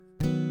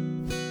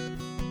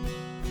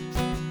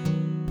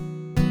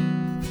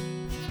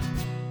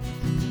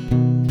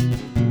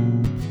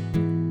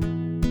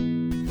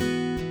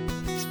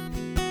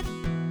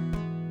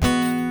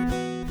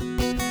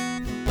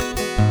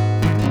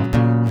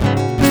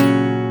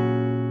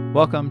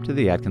Welcome to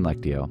the Yadkin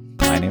Lectio.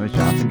 My name is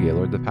Jonathan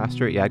Gaylord, the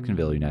pastor at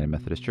Yadkinville United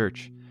Methodist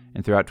Church.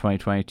 And throughout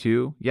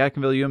 2022,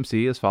 Yadkinville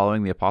UMC is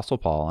following the Apostle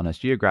Paul on his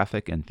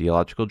geographic and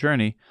theological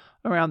journey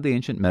around the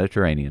ancient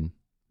Mediterranean.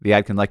 The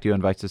Yadkin Lectio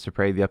invites us to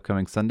pray the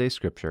upcoming Sunday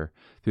scripture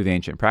through the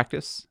ancient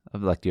practice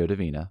of Lectio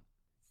Divina.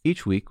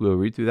 Each week, we will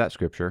read through that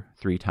scripture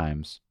 3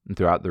 times, and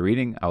throughout the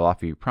reading, I will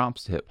offer you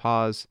prompts to hit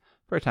pause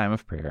for a time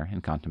of prayer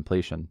and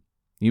contemplation.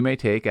 You may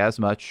take as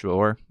much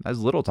or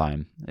as little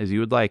time as you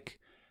would like.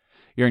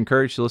 You're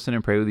encouraged to listen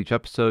and pray with each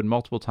episode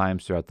multiple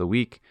times throughout the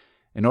week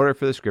in order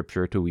for the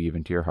scripture to weave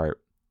into your heart.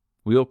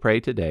 We will pray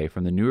today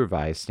from the New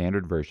Revised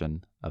Standard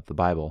Version of the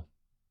Bible.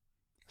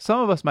 Some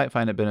of us might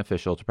find it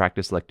beneficial to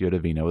practice Lectio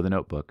Divina with a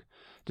notebook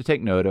to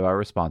take note of our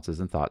responses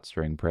and thoughts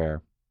during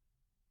prayer.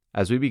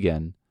 As we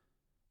begin,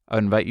 I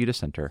would invite you to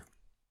center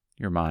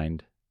your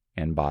mind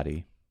and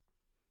body.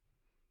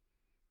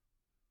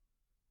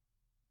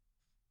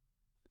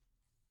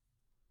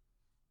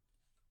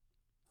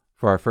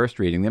 For our first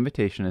reading, the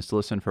invitation is to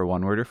listen for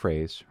one word or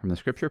phrase from the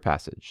scripture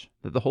passage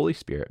that the Holy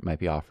Spirit might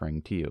be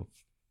offering to you.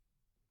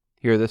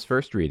 Hear this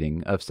first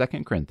reading of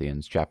 2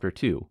 Corinthians chapter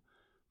 2,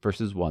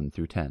 verses 1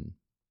 through 10.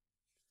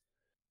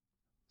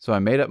 So I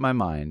made up my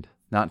mind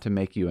not to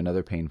make you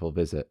another painful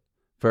visit.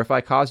 For if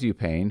I cause you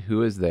pain,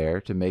 who is there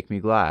to make me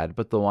glad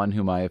but the one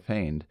whom I have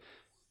pained?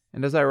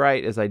 And as I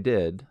write as I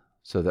did,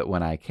 so that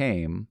when I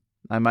came,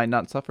 I might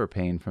not suffer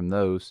pain from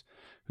those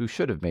who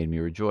should have made me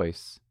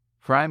rejoice.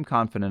 For I am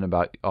confident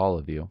about all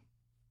of you,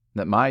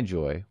 that my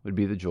joy would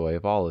be the joy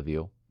of all of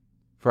you.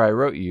 For I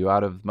wrote you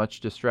out of much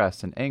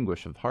distress and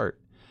anguish of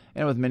heart,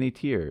 and with many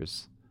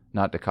tears,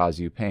 not to cause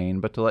you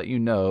pain, but to let you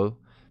know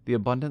the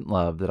abundant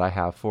love that I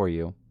have for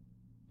you.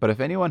 But if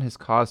anyone has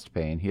caused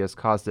pain, he has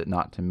caused it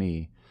not to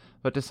me,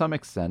 but to some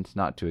extent,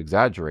 not to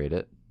exaggerate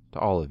it, to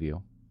all of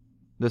you.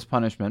 This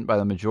punishment by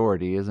the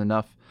majority is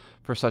enough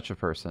for such a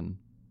person.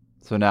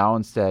 So now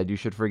instead you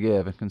should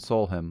forgive and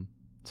console him,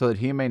 so that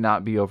he may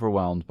not be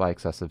overwhelmed by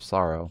excessive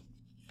sorrow.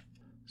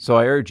 So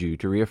I urge you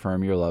to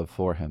reaffirm your love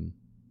for him.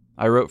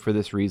 I wrote for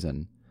this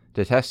reason,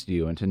 to test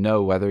you and to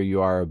know whether you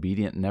are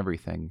obedient in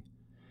everything.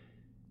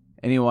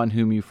 Anyone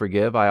whom you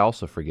forgive, I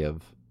also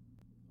forgive.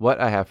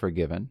 What I have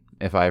forgiven,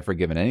 if I have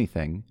forgiven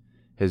anything,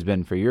 has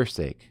been for your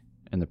sake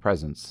in the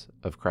presence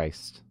of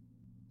Christ.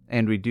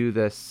 And we do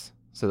this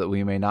so that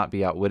we may not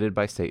be outwitted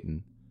by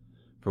Satan,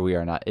 for we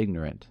are not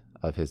ignorant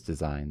of his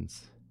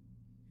designs.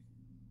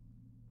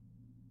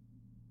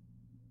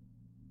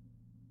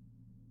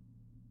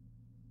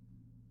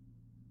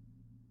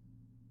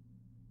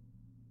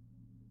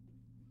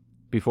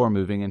 Before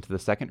moving into the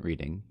second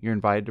reading, you're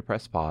invited to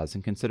press pause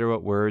and consider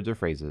what words or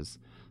phrases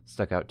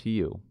stuck out to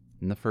you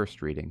in the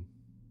first reading.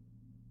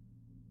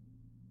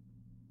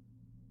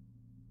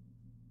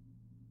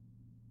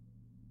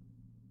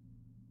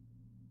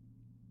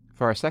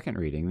 For our second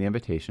reading, the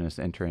invitation is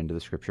to enter into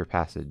the scripture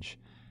passage,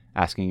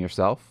 asking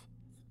yourself,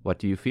 what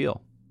do you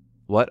feel?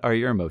 What are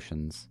your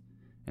emotions?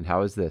 And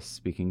how is this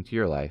speaking to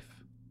your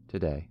life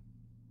today?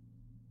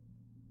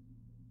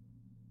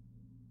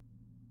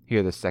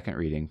 Hear the second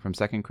reading from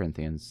 2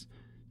 Corinthians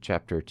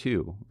chapter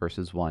 2,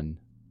 verses 1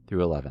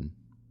 through 11.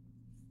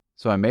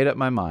 So I made up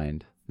my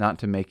mind not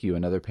to make you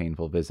another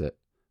painful visit.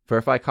 For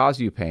if I cause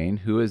you pain,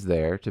 who is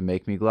there to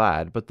make me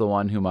glad but the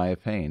one whom I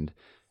have pained?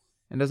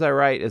 And as I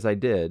write as I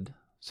did,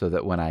 so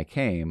that when I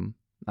came,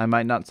 I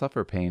might not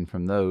suffer pain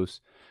from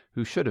those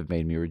who should have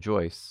made me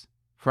rejoice.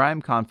 For I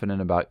am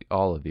confident about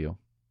all of you,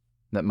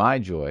 that my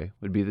joy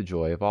would be the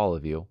joy of all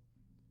of you.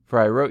 For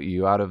I wrote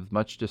you out of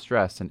much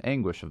distress and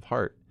anguish of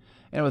heart,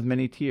 and with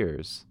many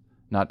tears,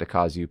 not to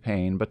cause you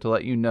pain, but to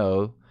let you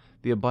know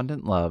the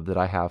abundant love that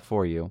I have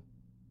for you.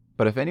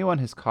 But if anyone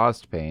has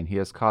caused pain, he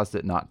has caused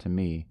it not to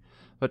me,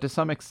 but to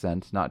some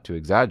extent, not to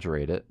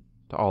exaggerate it,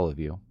 to all of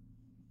you.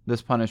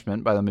 This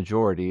punishment by the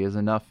majority is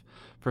enough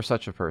for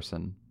such a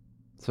person.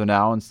 So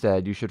now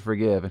instead you should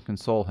forgive and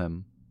console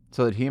him,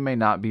 so that he may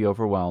not be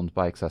overwhelmed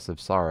by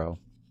excessive sorrow.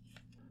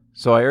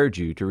 So I urge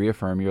you to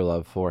reaffirm your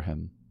love for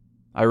him.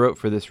 I wrote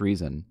for this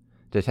reason,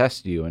 to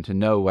test you and to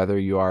know whether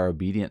you are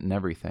obedient in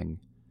everything.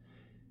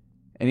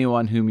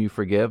 Anyone whom you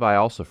forgive, I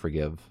also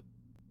forgive.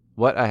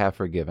 What I have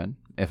forgiven,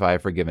 if I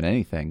have forgiven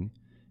anything,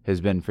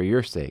 has been for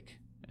your sake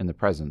in the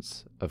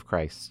presence of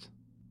Christ.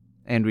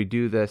 And we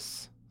do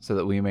this so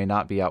that we may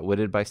not be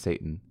outwitted by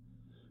Satan,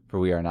 for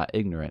we are not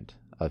ignorant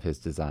of his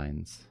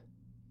designs.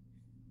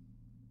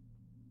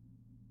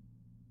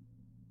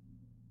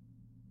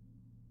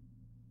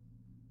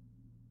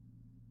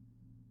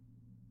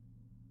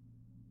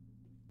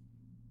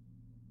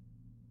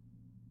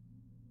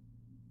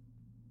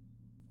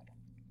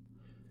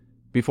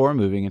 Before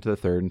moving into the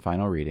third and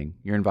final reading,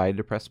 you're invited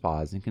to press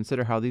pause and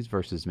consider how these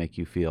verses make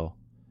you feel,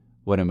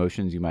 what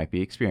emotions you might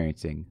be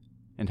experiencing,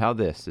 and how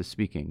this is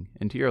speaking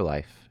into your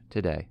life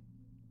today.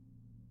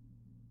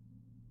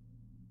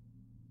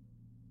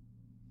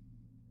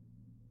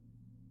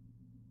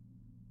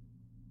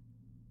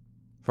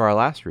 For our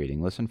last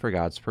reading, listen for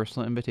God's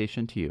personal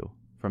invitation to you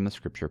from the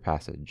scripture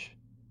passage.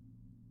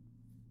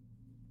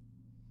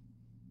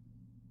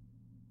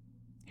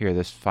 hear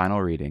this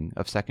final reading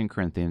of 2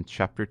 Corinthians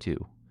chapter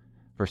 2,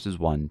 verses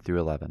 1 through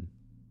 11.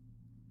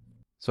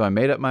 So I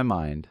made up my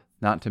mind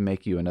not to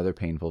make you another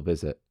painful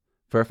visit.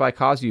 For if I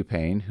cause you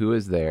pain, who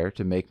is there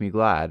to make me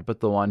glad but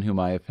the one whom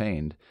I have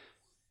pained?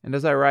 And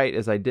as I write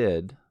as I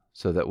did,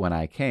 so that when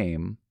I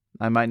came,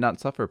 I might not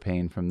suffer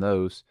pain from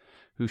those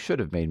who should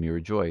have made me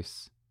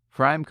rejoice.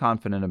 For I am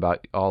confident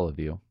about all of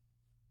you,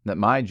 that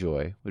my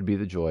joy would be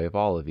the joy of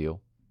all of you.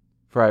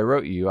 For I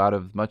wrote you out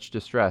of much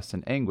distress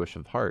and anguish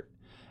of heart,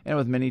 and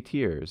with many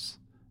tears,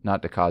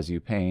 not to cause you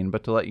pain,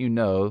 but to let you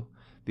know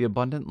the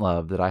abundant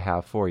love that I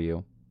have for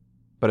you.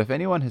 But if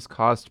anyone has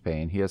caused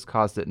pain, he has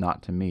caused it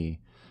not to me,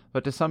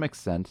 but to some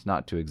extent,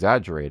 not to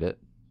exaggerate it,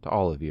 to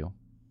all of you.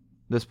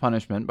 This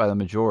punishment by the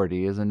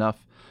majority is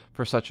enough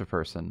for such a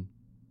person.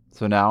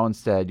 So now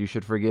instead you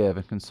should forgive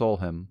and console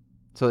him,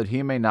 so that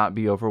he may not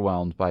be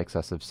overwhelmed by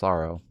excessive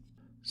sorrow.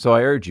 So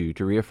I urge you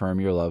to reaffirm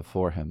your love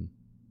for him.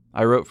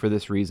 I wrote for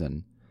this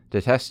reason,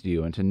 to test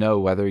you and to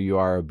know whether you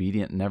are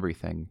obedient in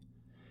everything.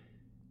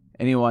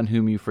 Anyone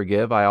whom you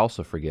forgive, I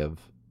also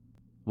forgive.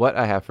 What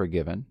I have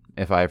forgiven,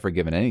 if I have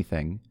forgiven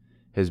anything,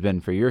 has been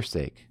for your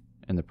sake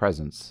in the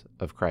presence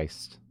of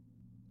Christ.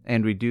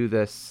 And we do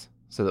this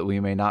so that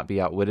we may not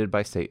be outwitted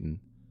by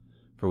Satan,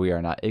 for we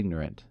are not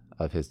ignorant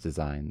of his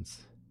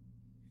designs.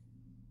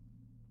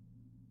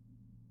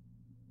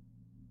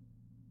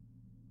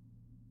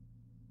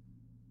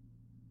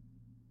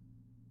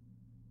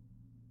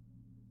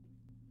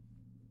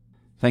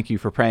 Thank you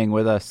for praying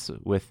with us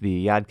with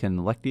the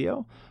Yadkin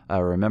Lectio.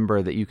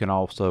 Remember that you can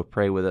also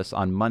pray with us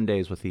on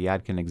Mondays with the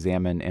Yadkin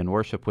Examine and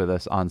worship with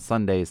us on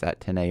Sundays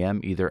at 10 a.m.,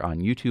 either on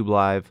YouTube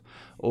Live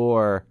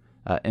or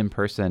in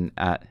person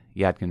at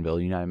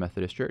Yadkinville United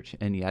Methodist Church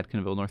in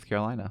Yadkinville, North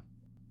Carolina.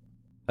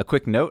 A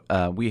quick note,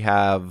 we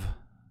have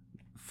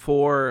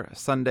 4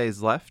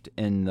 Sundays left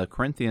in the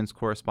Corinthians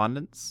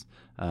correspondence,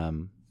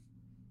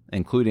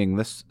 including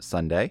this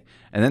Sunday,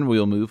 and then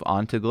we'll move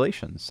on to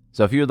Galatians.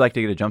 So if you would like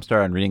to get a jump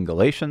start on reading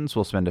Galatians,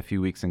 we'll spend a few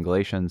weeks in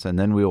Galatians, and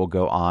then we will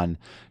go on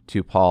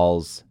to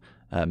Paul's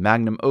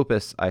magnum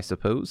opus, I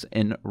suppose,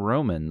 in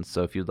Romans.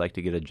 So if you'd like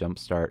to get a jump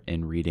start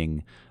in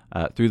reading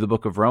through the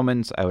book of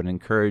Romans, I would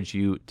encourage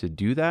you to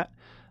do that.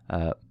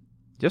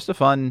 Just a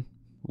fun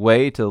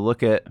way to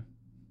look at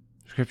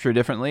Scripture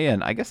differently,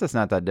 and I guess it's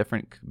not that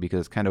different because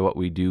it's kind of what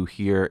we do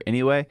here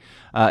anyway,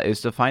 is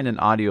to find an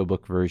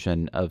audiobook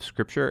version of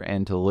Scripture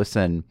and to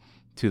listen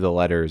to the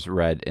letters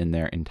read in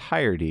their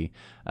entirety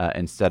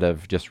instead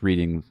of just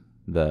reading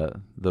the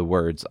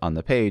words on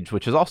the page,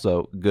 which is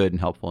also good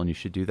and helpful, and you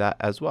should do that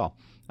as well.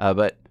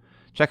 But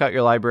check out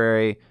your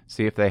library,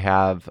 see if they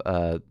have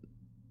an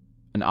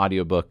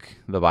audiobook,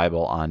 the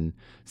Bible, on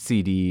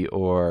CD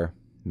or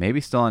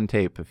maybe still on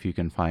tape if you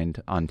can find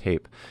on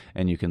tape,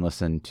 and you can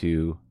listen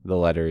to the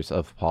letters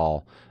of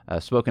Paul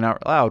spoken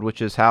out loud,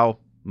 which is how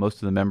most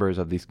of the members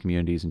of these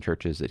communities and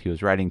churches that he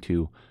was writing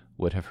to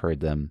would have heard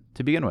them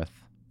to begin with.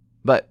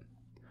 But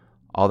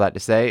all that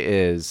to say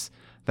is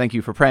thank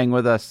you for praying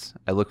with us.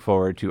 I look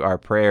forward to our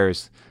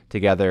prayers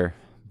together.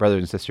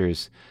 Brothers and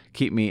sisters,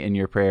 keep me in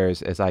your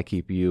prayers as I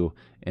keep you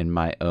in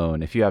my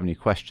own. If you have any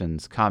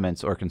questions,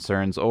 comments, or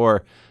concerns,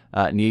 or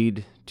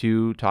need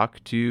to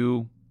talk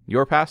to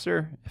your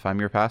pastor, if I'm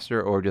your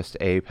pastor, or just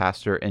a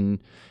pastor in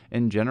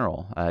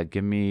general,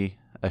 give me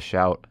a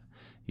shout.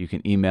 You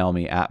can email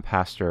me at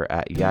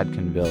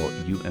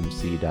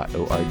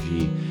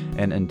pastor@yadkinvilleumc.org.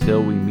 And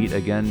until we meet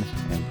again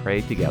and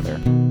pray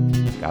together,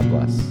 God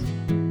bless.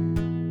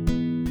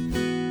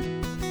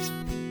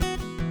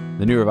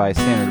 The New Revised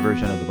Standard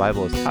Version of the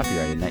Bible is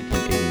copyrighted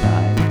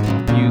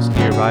 1989. Used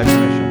here by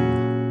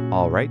permission.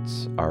 All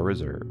rights are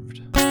reserved.